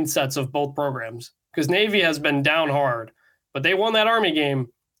mindsets of both programs, because Navy has been down hard, but they won that Army game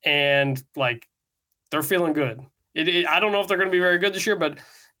and like they're feeling good. I don't know if they're going to be very good this year, but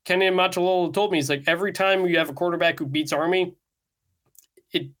Kenny Machalolo told me, he's like, every time you have a quarterback who beats Army,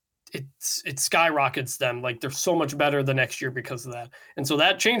 it skyrockets them. Like they're so much better the next year because of that. And so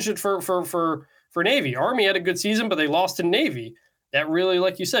that changed it for Navy. Army had a good season, but they lost to Navy. That really,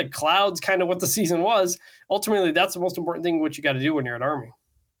 like you said, clouds kind of what the season was. Ultimately, that's the most important thing, what you got to do when you're at Army.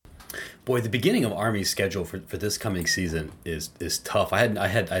 Boy, the beginning of Army's schedule for this coming season is tough. I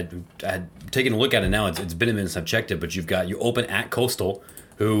had taken a look at it now. It's been a minute since I've checked it, but you open at Coastal,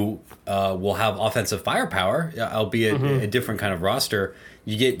 who will have offensive firepower, albeit a different kind of roster.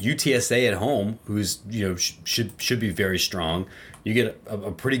 You get UTSA at home, who's should be very strong. You get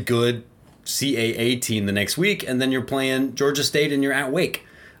a pretty good CAA team the next week, and then you're playing Georgia State and you're at Wake.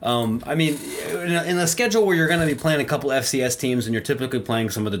 I mean, in a schedule where you're going to be playing a couple FCS teams and you're typically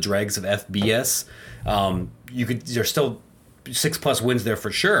playing some of the dregs of FBS, there's still 6+ wins there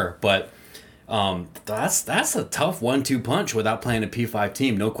for sure, but that's a tough 1-2 punch without playing a P5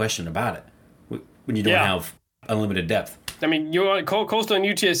 team, no question about it, when you don't have unlimited depth. I mean, you want Coastal and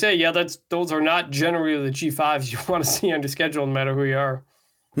UTSA, those are not generally the G5s you want to see on your schedule, no matter who you are.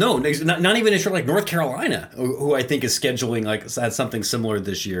 No, not even if you're like North Carolina, who I think is scheduling has something similar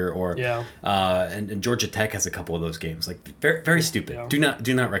this year, or and Georgia Tech has a couple of those games. Like very, very stupid. Yeah.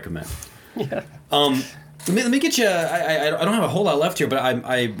 Do not recommend. Yeah. Let me get you. I don't have a whole lot left here, but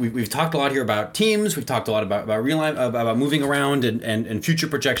we've talked a lot here about teams. We've talked a lot about moving around and future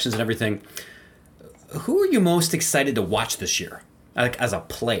projections and everything. Who are you most excited to watch this year, like as a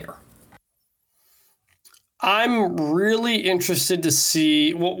player? I'm really interested to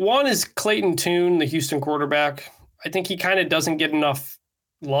see. Well, one is Clayton Tune, the Houston quarterback. I think he kind of doesn't get enough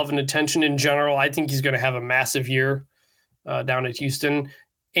love and attention in general. I think he's going to have a massive year down at Houston.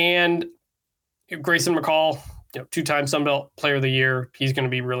 And Grayson McCall, 2-time Sun Belt Player of the Year. He's going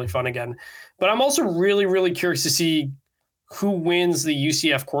to be really fun again. But I'm also really, really curious to see who wins the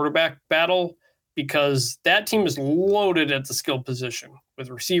UCF quarterback battle, because that team is loaded at the skill position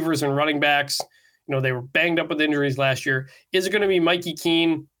with receivers and running backs. They were banged up with injuries last year. Is it going to be Mikey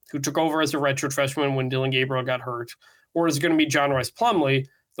Keene, who took over as a redshirt freshman when Dylan Gabriel got hurt? Or is it going to be John Rice Plumlee,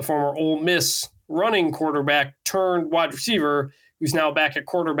 the former Ole Miss running quarterback turned wide receiver, who's now back at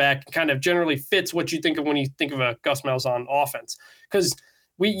quarterback, kind of generally fits what you think of when you think of a Gus Malzahn offense? Because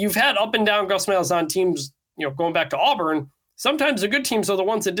you've had up and down Gus Malzahn teams, going back to Auburn. Sometimes the good teams are the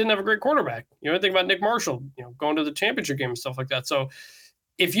ones that didn't have a great quarterback. Think about Nick Marshall, going to the championship game and stuff like that. So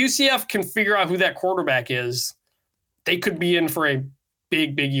if UCF can figure out who that quarterback is, they could be in for a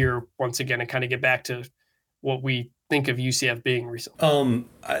big, big year once again and kind of get back to what we think of UCF being recently.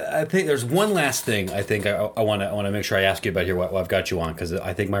 I think there's one last thing I think I want to make sure I ask you about here while I've got you on, because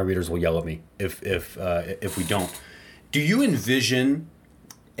I think my readers will yell at me if we don't. Do you envision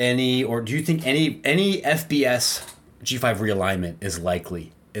do you think any FBS G5 realignment is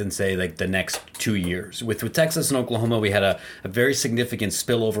likely in, say, like the next 2 years? With Texas and Oklahoma, we had a very significant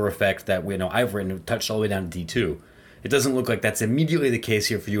spillover effect that I've written touched all the way down to D2. It doesn't look like that's immediately the case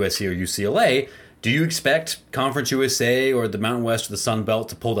here for USC or UCLA. Do you expect Conference USA or the Mountain West or the Sun Belt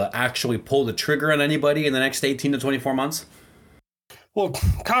to actually pull the trigger on anybody in the next 18 to 24 months? Well,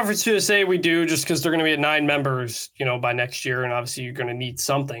 Conference USA we do, just because they're going to be at 9 members, by next year, and obviously you're going to need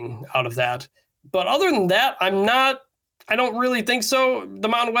something out of that. But other than that, I don't really think so. The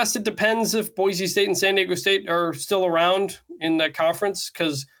Mountain West, it depends if Boise State and San Diego State are still around in that conference,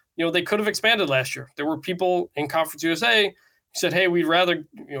 because, they could have expanded last year. There were people in Conference USA who said, hey,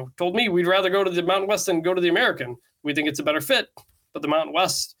 told me we'd rather go to the Mountain West than go to the American. We think it's a better fit. But the Mountain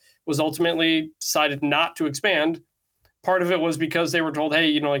West was ultimately decided not to expand. Part of it was because they were told, hey,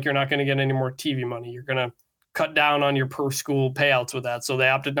 you're not going to get any more TV money. You're going to cut down on your per school payouts with that. So they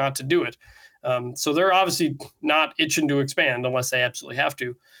opted not to do it. So they're obviously not itching to expand unless they absolutely have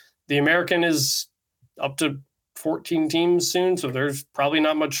to. The American is up to 14 teams soon, so there's probably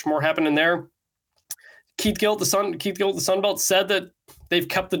not much more happening there. Keith Gill, the Sun Belt, said that they've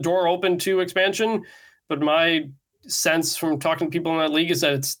kept the door open to expansion, but my sense from talking to people in that league is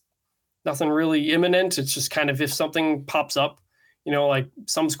that it's nothing really imminent. It's just kind of if something pops up, like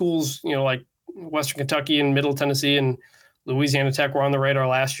some schools, like Western Kentucky and Middle Tennessee and Louisiana Tech were on the radar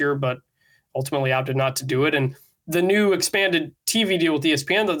last year, but ultimately opted not to do it. And the new expanded TV deal with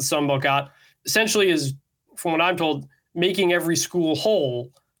ESPN that the Sun Belt got essentially is, from what I'm told, making every school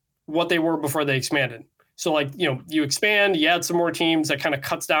whole what they were before they expanded. So you expand, you add some more teams, that kind of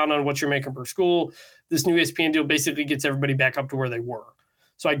cuts down on what you're making per school. This new ESPN deal basically gets everybody back up to where they were.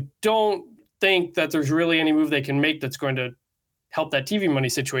 So I don't think that there's really any move they can make that's going to help that TV money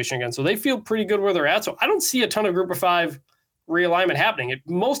situation again. So they feel pretty good where they're at. So I don't see a ton of Group of Five realignment happening.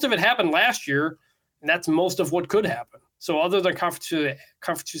 Most of it happened last year, and that's most of what could happen. So other than Conference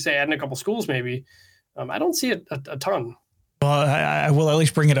USA adding a couple schools maybe, I don't see a ton. Well, I will at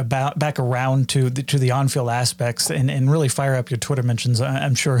least bring it back around to the on-field aspects and really fire up your Twitter mentions.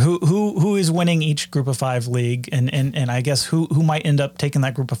 I'm sure who is winning each Group of Five league, and I guess who might end up taking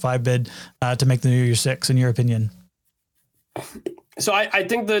that Group of Five bid to make the New Year's Six, in your opinion. So I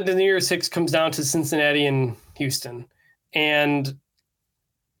think the New Year's Six comes down to Cincinnati and Houston, and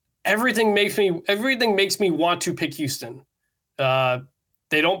everything makes me want to pick Houston. They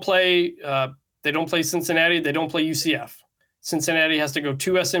don't play Cincinnati. They don't play UCF. Cincinnati has to go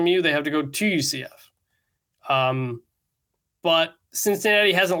to SMU. They have to go to UCF. But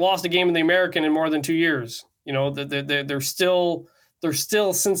Cincinnati hasn't lost a game in the American in more than 2 years. They're still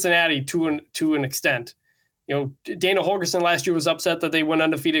Cincinnati to an extent. Dana Holgerson last year was upset that they went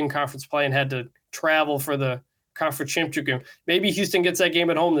undefeated in conference play and had to travel for the conference championship game. Maybe Houston gets that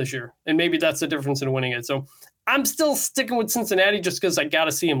game at home this year, and maybe that's the difference in winning it. So I'm still sticking with Cincinnati just because I got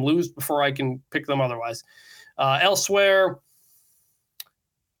to see them lose before I can pick them otherwise. Elsewhere,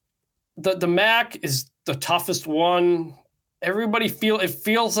 the MAC is the toughest one. Everybody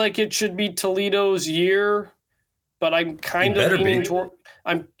feels like it should be Toledo's year, but I'm kind of leaning toward.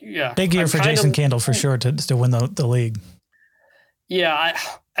 Big year for Jason Candle for sure to win the league. Yeah,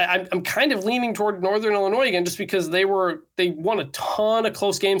 I'm kind of leaning toward Northern Illinois again, just because they won a ton of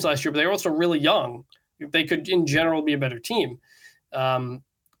close games last year, but they were also really young. They could, in general, be a better team.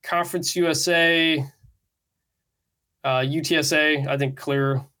 Conference USA, UTSA, I think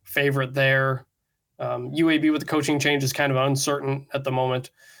clear favorite there. UAB with the coaching change is kind of uncertain at the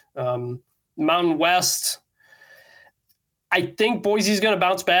moment. Mountain West, I think Boise's going to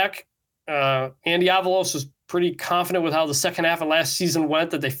bounce back. Andy Avalos was pretty confident with how the second half of last season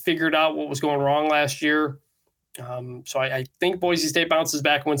went, that they figured out what was going wrong last year. So I think Boise State bounces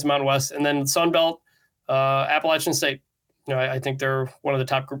back and wins the Mountain West. And then Sun Belt, Appalachian State. I think they're one of the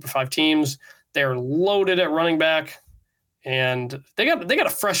top Group of Five teams. They're loaded at running back. And they got a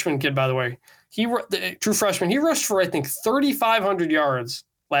freshman kid, by the way. True freshman. He rushed for, I think, 3,500 yards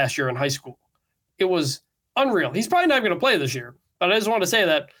last year in high school. It was unreal. He's probably not going to play this year, but I just want to say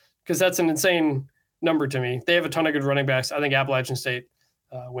that because that's an insane number to me. They have a ton of good running backs. I think Appalachian State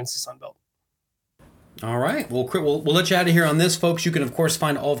wins the Sun Belt. All right. Well, we'll let you out of here on this, folks. You can, of course,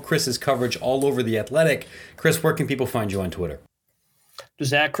 find all of Chris's coverage all over The Athletic. Chris, where can people find you on Twitter?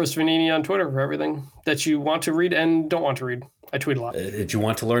 Just at Chris Vannini on Twitter for everything that you want to read and don't want to read. I tweet a lot. If you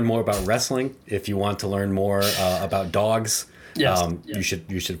want to learn more about wrestling, if you want to learn more about dogs, yes. You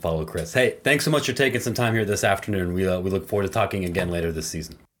should follow Chris. Hey, thanks so much for taking some time here this afternoon. We look forward to talking again later this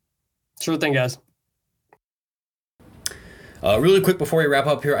season. Sure thing, guys. Really quick before we wrap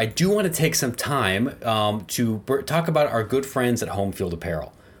up here, I do want to take some time to talk about our good friends at Home Field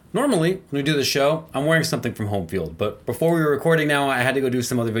Apparel. Normally, when we do the show, I'm wearing something from Home Field, but before we were recording now, I had to go do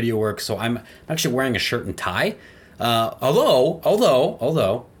some other video work, so I'm actually wearing a shirt and tie. Although,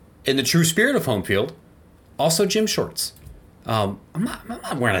 in the true spirit of Home Field, also gym shorts. I'm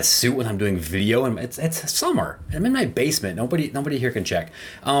not wearing a suit when I'm doing video, and it's summer. I'm in my basement. Nobody here can check.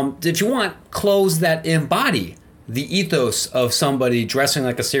 If you want clothes that embody the ethos of somebody dressing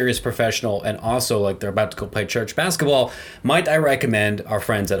like a serious professional and also like they're about to go play church basketball, might I recommend our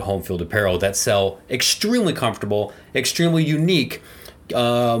friends at Home Field Apparel that sell extremely comfortable, extremely unique,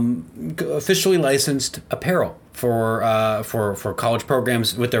 officially licensed apparel. for college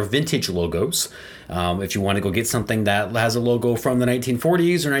programs with their vintage logos. If you want to go get something that has a logo from the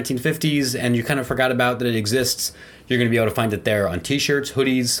 1940s or 1950s and you kind of forgot about that it exists, you're going to be able to find it there on t-shirts,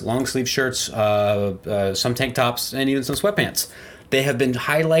 hoodies, long sleeve shirts, some tank tops, and even some sweatpants. They have been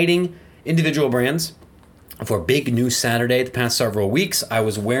highlighting individual brands for Big News Saturday the past several weeks. I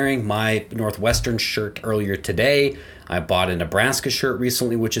was wearing my Northwestern shirt earlier today. I bought a Nebraska shirt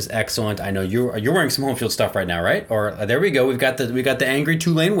recently, which is excellent. I know you're wearing some home field stuff right now, right? Or there we go. We got the angry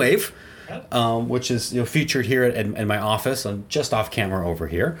Tulane wave, which is featured here in my office. I'm just off camera over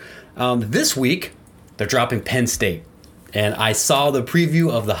here. This week they're dropping Penn State, and I saw the preview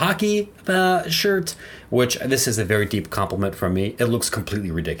of the hockey shirt, which this is a very deep compliment from me. It looks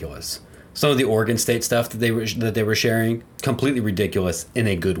completely ridiculous. Some of the Oregon State stuff that they were sharing, completely ridiculous in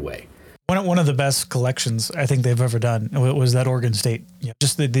a good way. One of the best collections I think they've ever done was that Oregon State.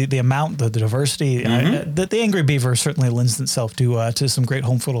 Just the amount, the diversity. The Angry Beaver certainly lends itself to some great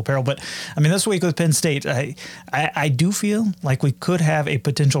home field apparel. But I mean, this week with Penn State, I do feel like we could have a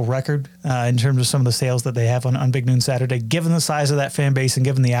potential record in terms of some of the sales that they have on Big Noon Saturday. Given the size of that fan base and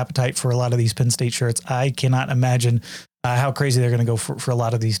given the appetite for a lot of these Penn State shirts, I cannot imagine how crazy they're going to go for a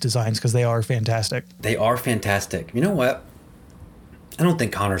lot of these designs, because they are fantastic. They are fantastic. You know what? I don't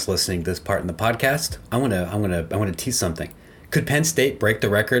think Connor's listening to this part in the podcast. I want to tease something. Could Penn State break the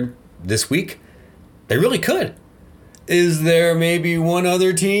record this week? They really could. Is there maybe one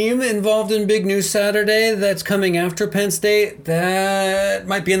other team involved in Big News Saturday that's coming after Penn State that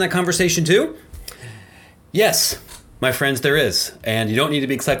might be in that conversation too? Yes, my friends, there is. And you don't need to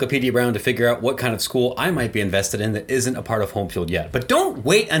be Encyclopedia Brown to figure out what kind of school I might be invested in that isn't a part of home field yet. But don't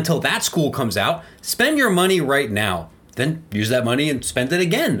wait until that school comes out. Spend your money right now. Then use that money and spend it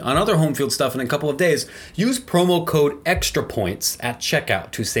again on other home field stuff in a couple of days. Use promo code EXTRAPOINTS at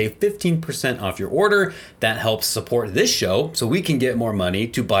checkout to save 15% off your order. That helps support this show so we can get more money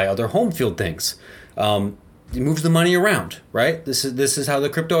to buy other home field things. It moves the money around, right? This is how the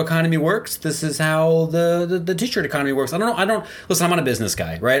crypto economy works. This is how the t-shirt economy works. I don't listen, I'm not a business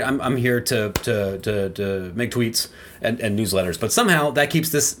guy, right? I'm here to make tweets and newsletters, but somehow that keeps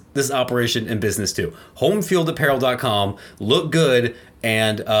this operation in business too. Homefieldapparel.com, look good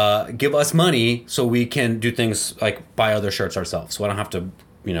and give us money so we can do things like buy other shirts ourselves. So I don't have to,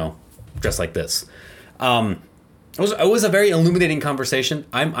 dress like this. It was a very illuminating conversation.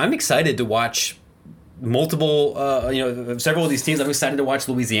 I'm excited to watch multiple, several of these teams. I'm excited to watch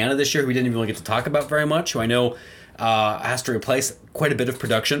Louisiana this year, who we didn't even really get to talk about very much, who I know has to replace quite a bit of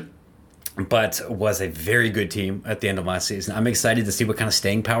production, but was a very good team at the end of last season. I'm excited to see what kind of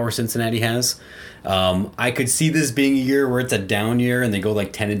staying power Cincinnati has. I could see this being a year where it's a down year and they go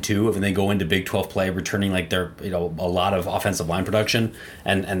like 10-2 and they go into Big 12 play, returning like their, a lot of offensive line production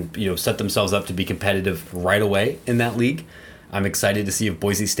and set themselves up to be competitive right away in that league. I'm excited to see if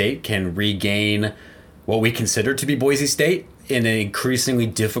Boise State can regain what we consider to be Boise State in an increasingly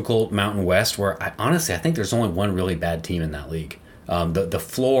difficult Mountain West, where I think there's only one really bad team in that league. The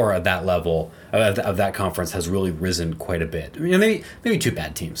floor at that level of that conference has really risen quite a bit. Maybe two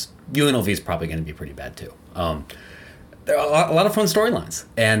bad teams. UNLV is probably going to be pretty bad too. There are a lot of fun storylines,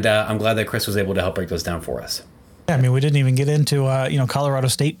 and I'm glad that Chris was able to help break those down for us. I mean, we didn't even get into, Colorado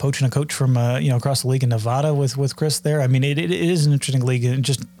State poaching a coach from, across the league in Nevada with Chris there. I mean, it is an interesting league, and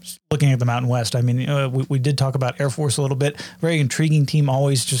just looking at the Mountain West. I mean, we did talk about Air Force a little bit. Very intriguing team,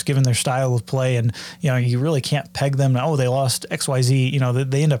 always just given their style of play, and you really can't peg them. Oh, they lost XYZ.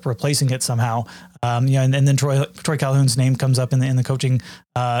 They end up replacing it somehow. And then Troy Calhoun's name comes up in the coaching,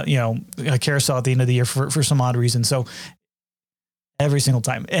 carousel at the end of the year for some odd reason. So. Every single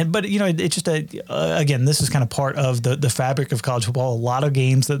time. But it's just again, this is kind of part of the fabric of college football. A lot of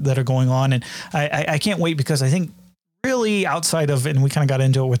games that are going on. And I can't wait, because I think really outside of, and we kind of got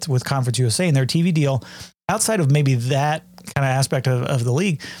into it with Conference USA and their TV deal, outside of maybe that kind of aspect of the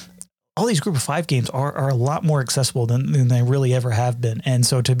league, all these Group of 5 games are a lot more accessible than they really ever have been. And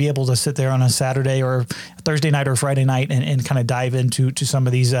so to be able to sit there on a Saturday or Thursday night or Friday night and kind of dive into some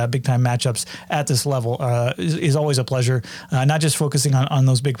of these big time matchups at this level is always a pleasure. Not just focusing on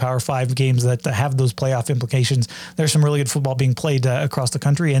those big Power 5 games that have those playoff implications. There's some really good football being played across the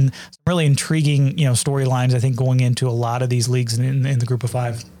country, and some really intriguing storylines, I think, going into a lot of these leagues in the Group of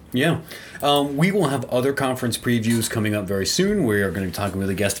 5. Yeah. We will have other conference previews coming up very soon. We are going to be talking with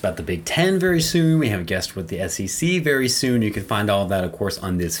a guest about the Big Ten very soon. We have a guest with the SEC very soon. You can find all of that, of course,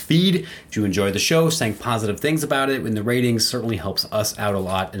 on this feed. If you enjoy the show, saying positive things about it in the ratings certainly helps us out a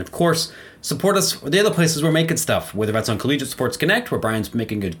lot. And, of course, support us the other places we're making stuff, whether that's on Collegiate Sports Connect, where Brian's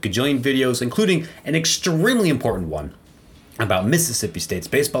making a gajillion videos, including an extremely important one about Mississippi State's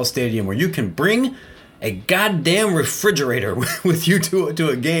baseball stadium, where you can bring a goddamn refrigerator with you to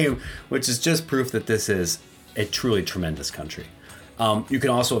a game, which is just proof that this is a truly tremendous country. You can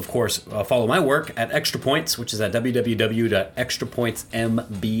also, of course, follow my work at Extra Points, which is at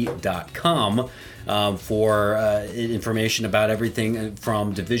www.extrapointsmb.com for information about everything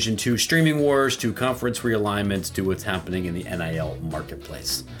from Division II streaming wars to conference realignments to what's happening in the NIL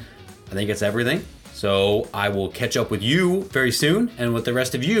marketplace. I think it's everything. So I will catch up with you very soon and with the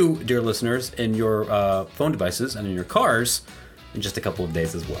rest of you, dear listeners, in your phone devices and in your cars in just a couple of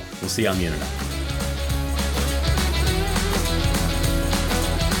days as well. We'll see you on the internet.